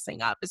through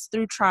messing up, is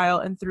through trial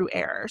and through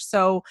error.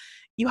 So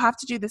you have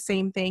to do the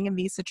same thing in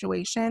these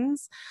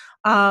situations.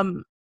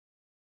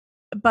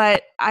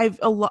 But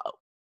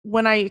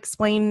when I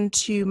explain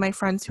to my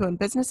friends who own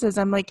businesses,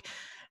 I'm like,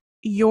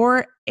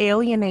 you're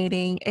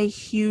alienating a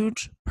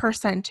huge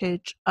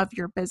percentage of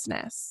your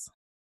business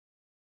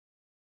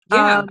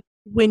Yeah.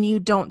 when you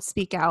don't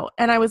speak out.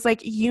 And I was like,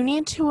 you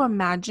need to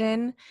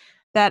imagine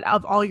that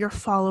of all your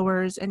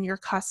followers and your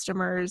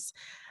customers,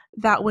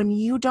 that when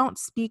you don't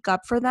speak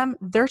up for them,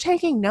 they're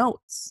taking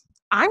notes.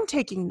 I'm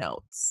taking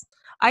notes.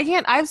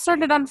 I've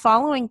started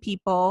unfollowing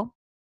people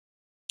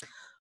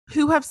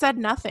who have said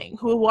nothing,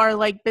 who are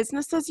like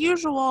business as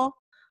usual.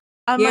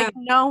 I'm Yeah.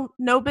 like,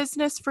 no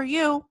business for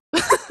you.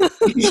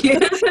 Yeah.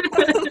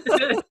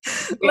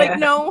 Like, Yeah.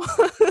 no.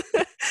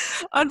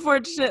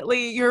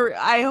 Unfortunately,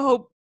 I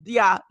hope,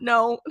 yeah,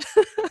 no.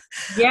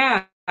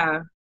 Yeah.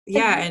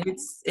 Yeah. And And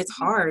it's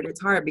hard.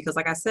 It's hard because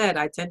like I said,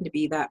 I tend to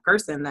be that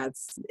person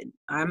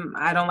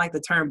I don't like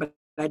the term, but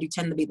I do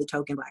tend to be the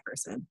token Black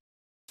person.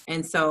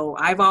 And so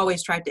I've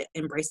always tried to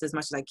embrace it as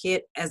much as I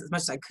could, as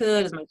much as I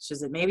could, as much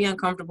as it made me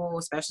uncomfortable,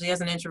 especially as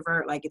an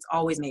introvert. Like it's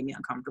always made me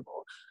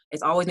uncomfortable.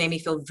 It's always made me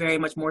feel very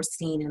much more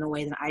seen in a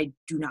way that I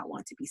do not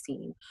want to be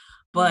seen.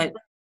 But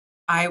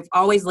I've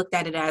always looked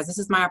at it as this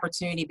is my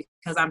opportunity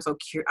because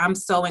I'm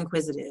so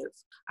inquisitive.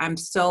 I'm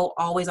so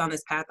always on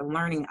this path of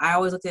learning. I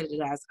always looked at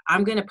it as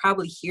I'm going to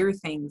probably hear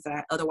things that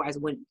I otherwise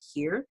wouldn't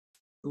hear,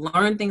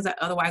 learn things I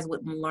otherwise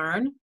wouldn't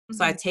learn.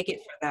 So I take it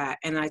for that,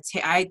 and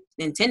I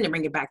intend to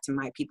bring it back to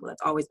my people.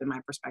 That's always been my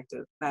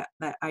perspective. That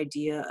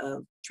idea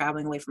of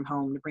traveling away from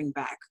home to bring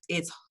back.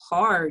 It's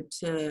hard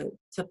to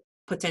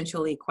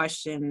potentially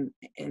question,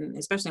 and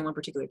especially in one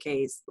particular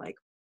case, like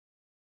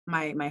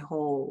my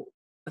whole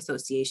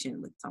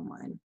association with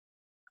someone.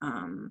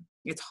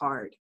 It's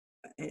hard.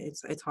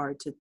 It's hard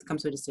to come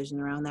to a decision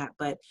around that.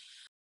 But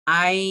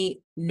I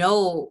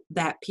know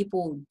that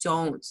people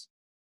don't.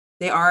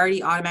 They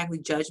already automatically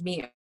judge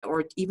me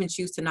or even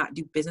choose to not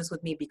do business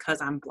with me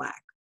because I'm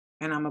Black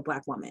and I'm a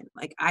Black woman.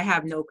 Like I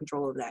have no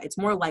control of that. It's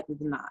more likely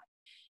than not.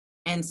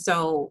 And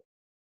so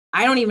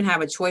I don't even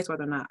have a choice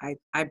whether or not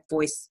I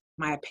voice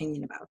my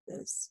opinion about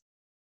this.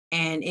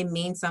 And it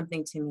means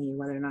something to me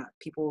whether or not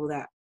people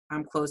that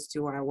I'm close to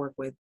or I work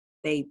with,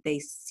 they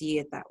see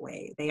it that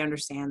way. They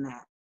understand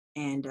that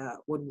and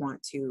would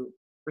want to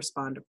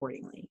respond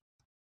accordingly.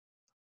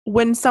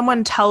 when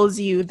someone tells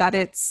you that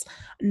it's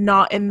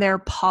not in their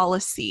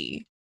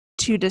policy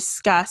to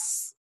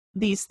discuss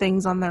these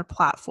things on their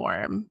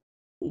platform,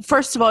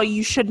 first of all,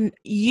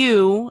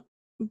 you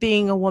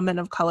being a woman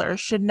of color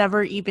should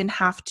never even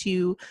have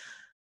to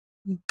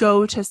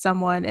go to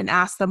someone and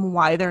ask them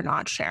why they're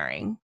not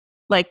sharing,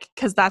 like,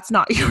 because that's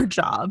not your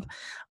job.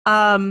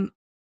 um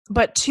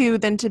but two,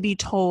 then to be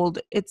told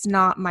it's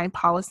not my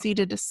policy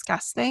to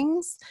discuss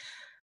things.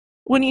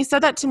 When you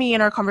said that to me in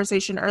our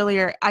conversation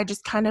earlier, I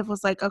just kind of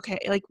was like, okay,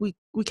 like we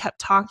kept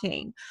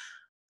talking,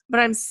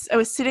 but I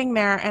was sitting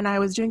there and I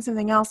was doing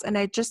something else, and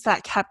I just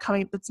that kept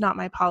coming. It's not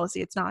my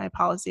policy. It's not my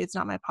policy. It's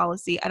not my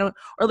policy. I don't,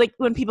 or like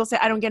when people say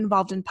I don't get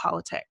involved in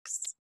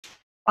politics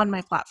on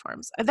my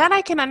platforms, that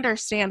I can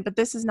understand, but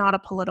this is not a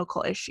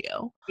political issue.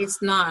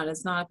 It's not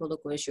a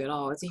political issue at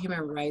all. It's a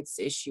human rights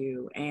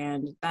issue.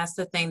 And that's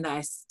the thing that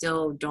I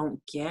still don't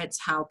get,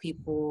 how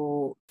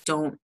people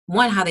don't,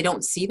 one, how they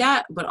don't see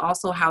that, but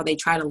also how they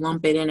try to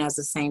lump it in as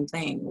the same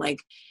thing. Like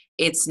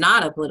it's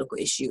not a political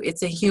issue.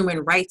 It's a human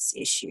rights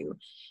issue.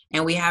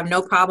 And we have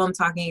no problem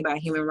talking about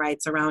human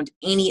rights around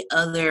any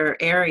other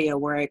area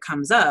where it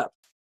comes up,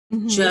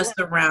 just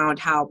around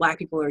how Black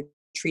people are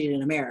treated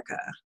in America.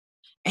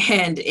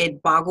 And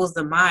it boggles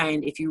the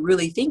mind if you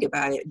really think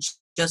about it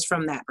just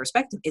from that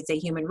perspective. It's a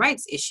human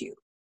rights issue.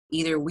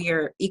 Either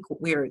we're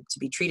to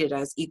be treated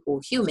as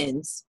equal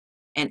humans,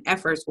 and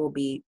efforts will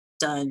be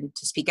done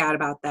to speak out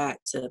about that,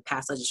 to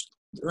pass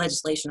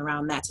legislation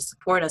around that, to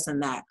support us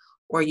in that,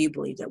 or you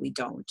believe that we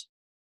don't.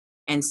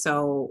 And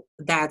so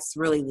that's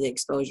really the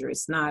exposure.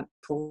 It's not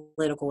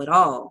political at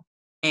all.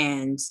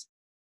 And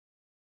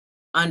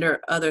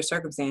under other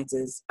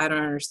circumstances, I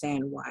don't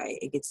understand why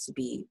it gets to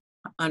be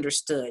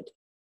understood,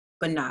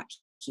 but not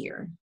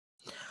here.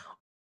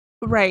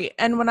 Right.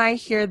 And when I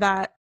hear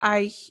that,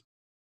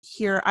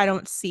 hear I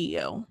don't see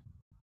you.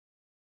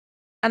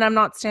 And I'm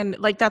not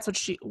standing like that's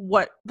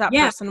what that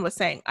Yeah. person was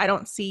saying. I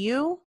don't see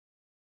you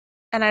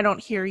and I don't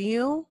hear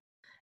you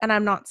and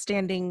I'm not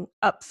standing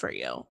up for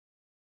you.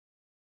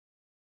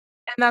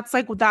 And that's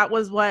like that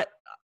was what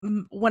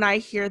when I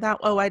hear that,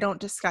 oh, I don't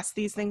discuss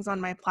these things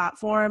on my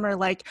platform, or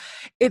like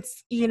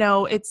it's,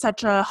 it's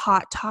such a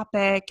hot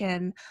topic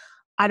and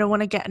I don't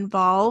want to get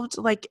involved.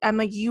 Like, I'm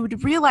like, you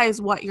would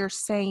realize what you're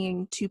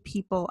saying to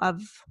people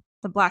of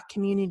the Black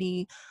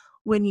community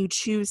when you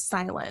choose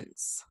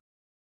silence.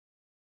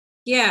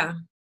 Yeah.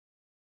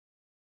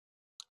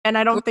 And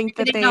I don't Or think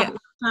maybe that they don't.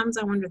 Sometimes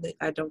I wonder that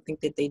I don't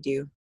think that they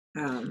do.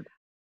 and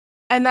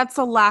that's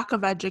a lack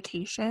of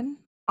education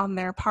on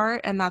their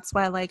part. And that's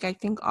why, like, I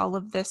think all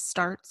of this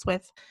starts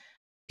with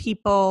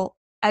people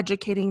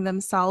educating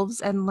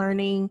themselves and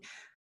learning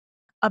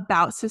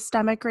about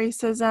systemic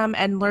racism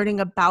and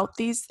learning about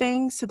these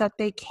things so that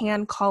they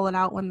can call it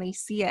out when they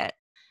see it.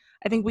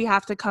 I think we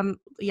have to come,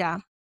 yeah.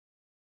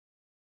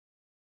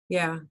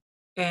 Yeah.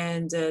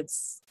 And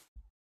it's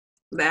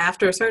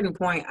after a certain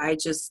point, I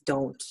just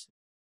don't,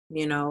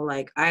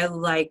 like I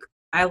like,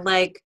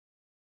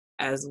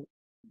 as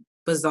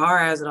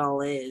bizarre as it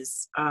all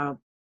is,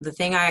 the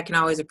thing I can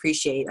always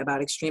appreciate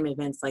about extreme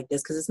events like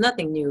this, because it's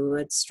nothing new.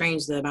 It's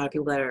strange the amount of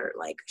people that are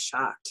like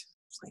shocked.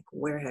 It's like,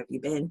 where have you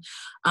been?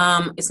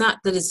 It's not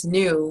that it's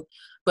new,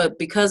 but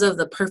because of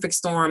the perfect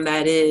storm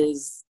that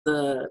is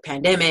the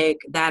pandemic,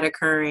 that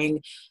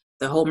occurring,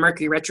 the whole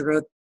Mercury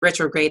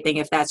retrograde thing,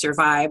 if that's your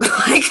vibe,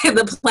 like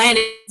the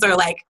planets are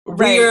like,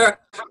 Right. we're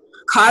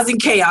causing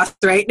chaos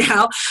right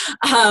now.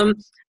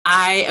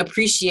 I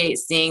appreciate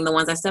seeing the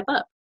ones that step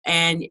up.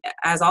 And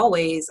as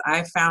always,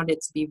 I found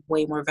it to be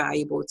way more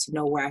valuable to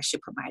know where I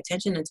should put my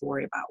attention and to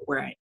worry about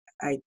where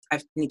I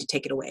need to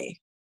take it away.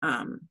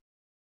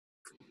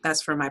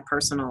 That's for my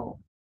personal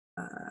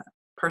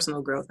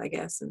growth, I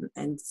guess,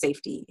 and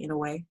safety in a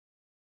way.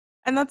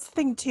 And that's the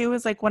thing too,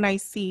 is like when I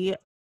see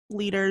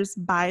leaders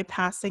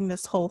bypassing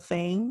this whole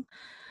thing,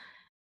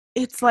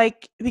 it's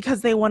like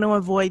because they want to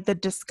avoid the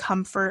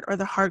discomfort or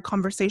the hard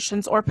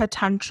conversations or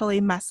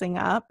potentially messing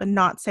up and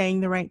not saying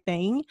the right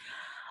thing.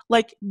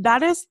 Like,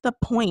 that is the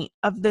point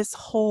of this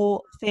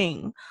whole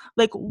thing.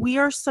 Like, we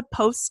are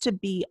supposed to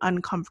be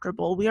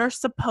uncomfortable. We are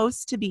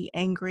supposed to be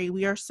angry.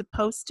 We are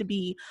supposed to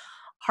be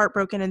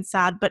heartbroken and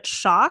sad, but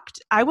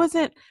shocked. I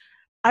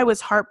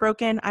was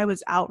heartbroken. I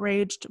was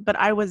outraged, but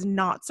I was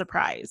not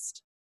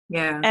surprised.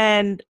 Yeah.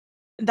 And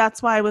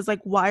that's why I was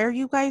like, why are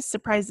you guys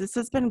surprised? This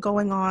has been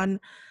going on.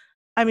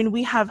 I mean,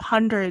 we have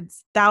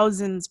hundreds,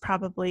 thousands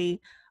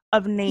probably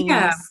of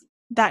names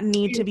that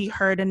need to be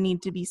heard and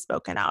need to be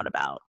spoken out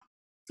about.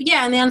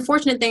 Yeah, and the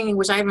unfortunate thing,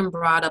 which I even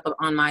brought up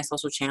on my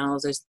social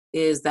channels,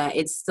 is that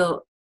it's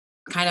still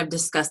kind of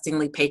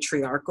disgustingly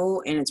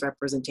patriarchal in its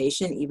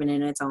representation, even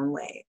in its own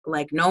way.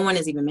 Like, no one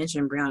has even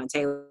mentioned Breonna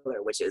Taylor,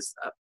 which is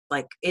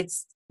like,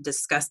 it's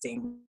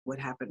disgusting what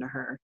happened to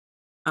her.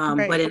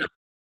 Right. But in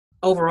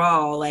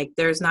overall, like,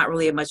 there's not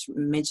really much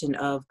mention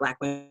of Black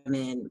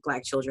women,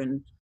 Black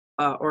children,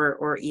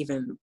 or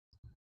even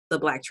the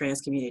Black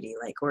trans community,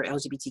 like, or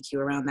LGBTQ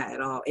around that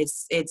at all.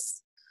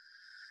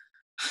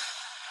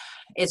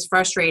 It's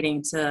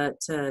frustrating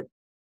to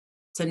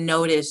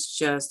notice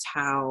just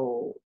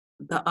how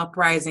the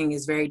uprising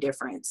is very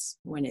different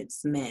when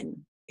it's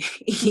men,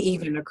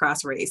 even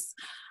across race,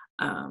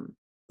 than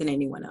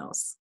anyone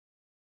else.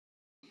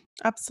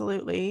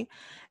 Absolutely.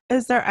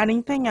 Is there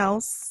anything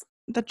else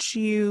that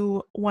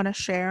you want to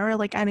share,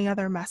 like any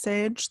other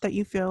message that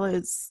you feel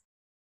is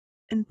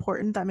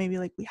important that maybe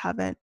like we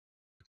haven't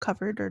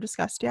covered or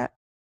discussed yet?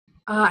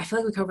 I feel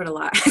like we covered a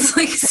lot. It's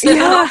like,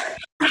 Yeah.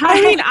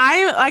 I mean,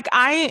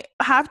 I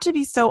have to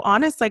be so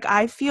honest. Like,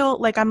 I feel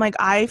like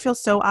I feel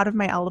so out of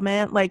my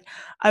element. Like,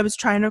 I was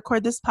trying to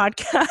record this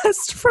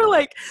podcast for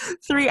like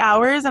 3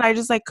 hours and I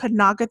just like could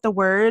not get the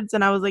words.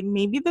 And I was like,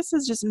 maybe this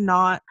is just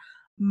not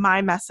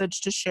my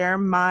message to share.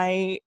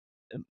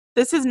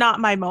 This is not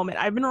my moment.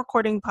 I've been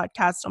recording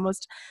podcasts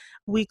almost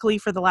weekly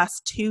for the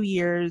last 2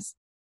 years.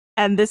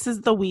 And this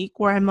is the week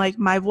where I'm like,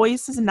 my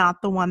voice is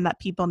not the one that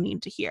people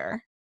need to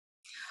hear.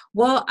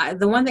 Well,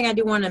 the one thing I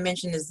do want to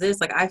mention is this.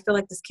 Like, I feel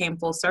like this came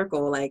full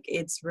circle. Like,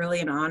 it's really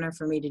an honor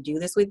for me to do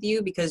this with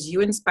you because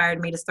you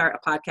inspired me to start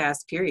a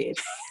podcast, period.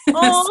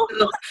 Oh,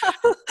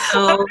 so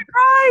I'm gonna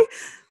cry.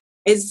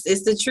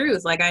 it's the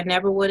truth. Like, I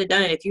never would have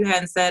done it if you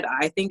hadn't said,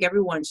 I think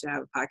everyone should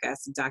have a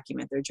podcast to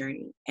document their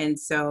journey. And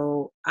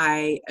so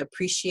I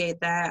appreciate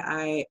that.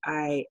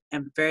 I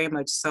am very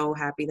much so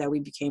happy that we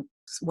became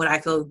what I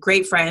feel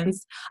great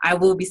friends. I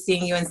will be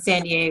seeing you in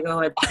San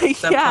Diego at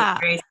some point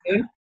very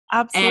soon.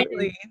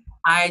 Absolutely.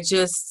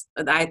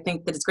 And I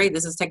think that it's great.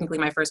 This is technically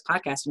my first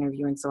podcast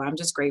interview. And so I'm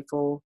just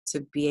grateful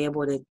to be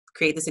able to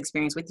create this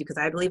experience with you because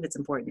I believe it's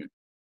important.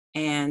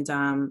 And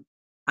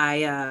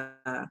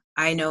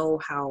I know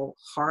how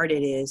hard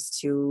it is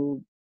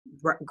to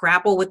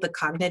grapple with the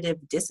cognitive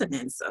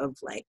dissonance of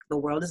like, the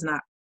world is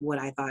not what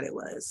I thought it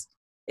was.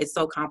 It's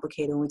so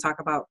complicated when we talk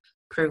about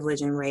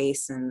privilege and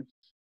race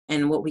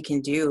and what we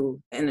can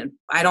do. And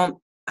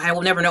I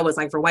will never know what it's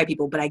like for white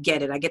people, but I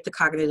get it. I get the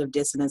cognitive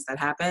dissonance that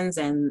happens,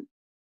 and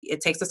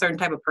it takes a certain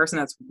type of person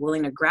that's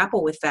willing to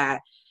grapple with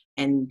that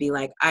and be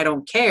like, I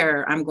don't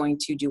care. I'm going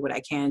to do what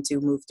I can to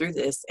move through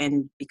this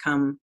and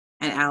become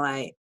an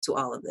ally to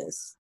all of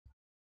this.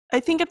 I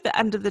think at the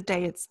end of the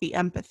day, it's the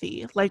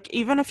empathy. Like,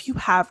 even if you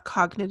have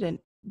cognitive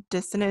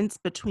dissonance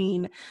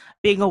between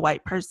being a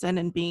white person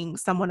and being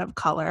someone of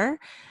color,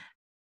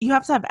 you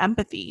have to have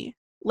empathy.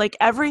 Like,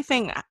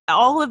 everything,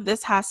 all of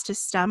this has to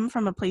stem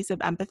from a place of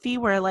empathy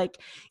where, like,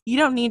 you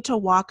don't need to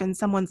walk in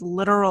someone's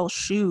literal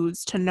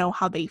shoes to know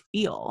how they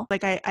feel.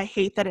 Like, I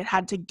hate that it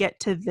had to get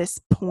to this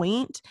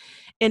point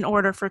in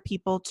order for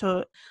people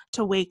to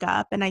wake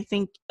up. And I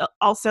think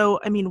also,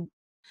 I mean,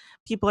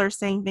 people are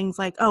saying things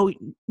like, oh,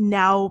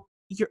 now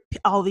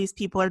all these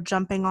people are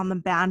jumping on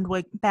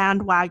the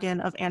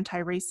bandwagon of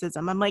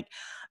anti-racism. I'm like,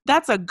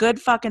 that's a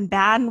good fucking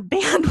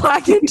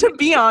bandwagon to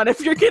be on.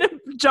 If you're going to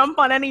jump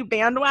on any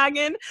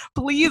bandwagon,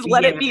 please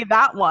let it be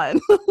that one.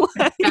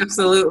 Like,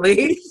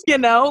 absolutely. You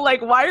know,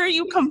 like, why are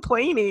you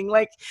complaining?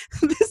 Like,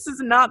 this is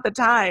not the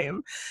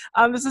time.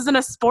 This isn't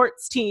a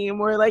sports team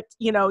where, like,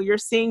 you know, you're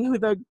seeing who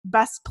the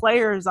best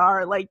players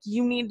are. Like,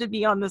 you need to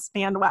be on this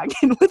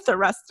bandwagon with the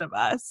rest of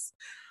us.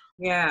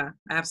 Yeah,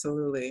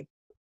 absolutely.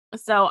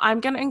 So I'm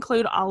going to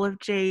include all of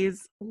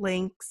Jay's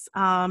links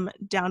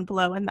down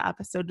below in the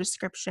episode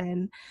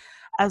description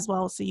as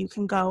well, so you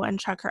can go and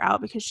check her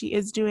out, because she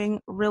is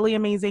doing really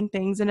amazing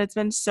things. And it's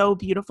been so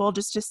beautiful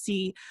just to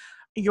see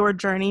your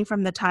journey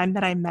from the time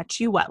that I met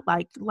you,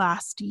 like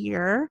last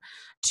year,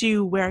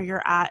 to where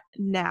you're at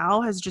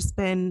now has just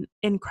been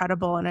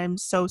incredible. And I'm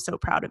so, so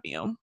proud of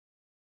you.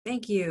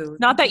 Thank you.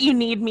 Not that you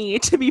need me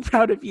to be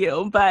proud of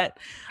you, but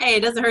hey, it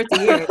doesn't hurt to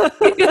hear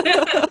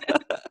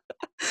it.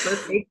 So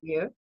thank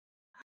you.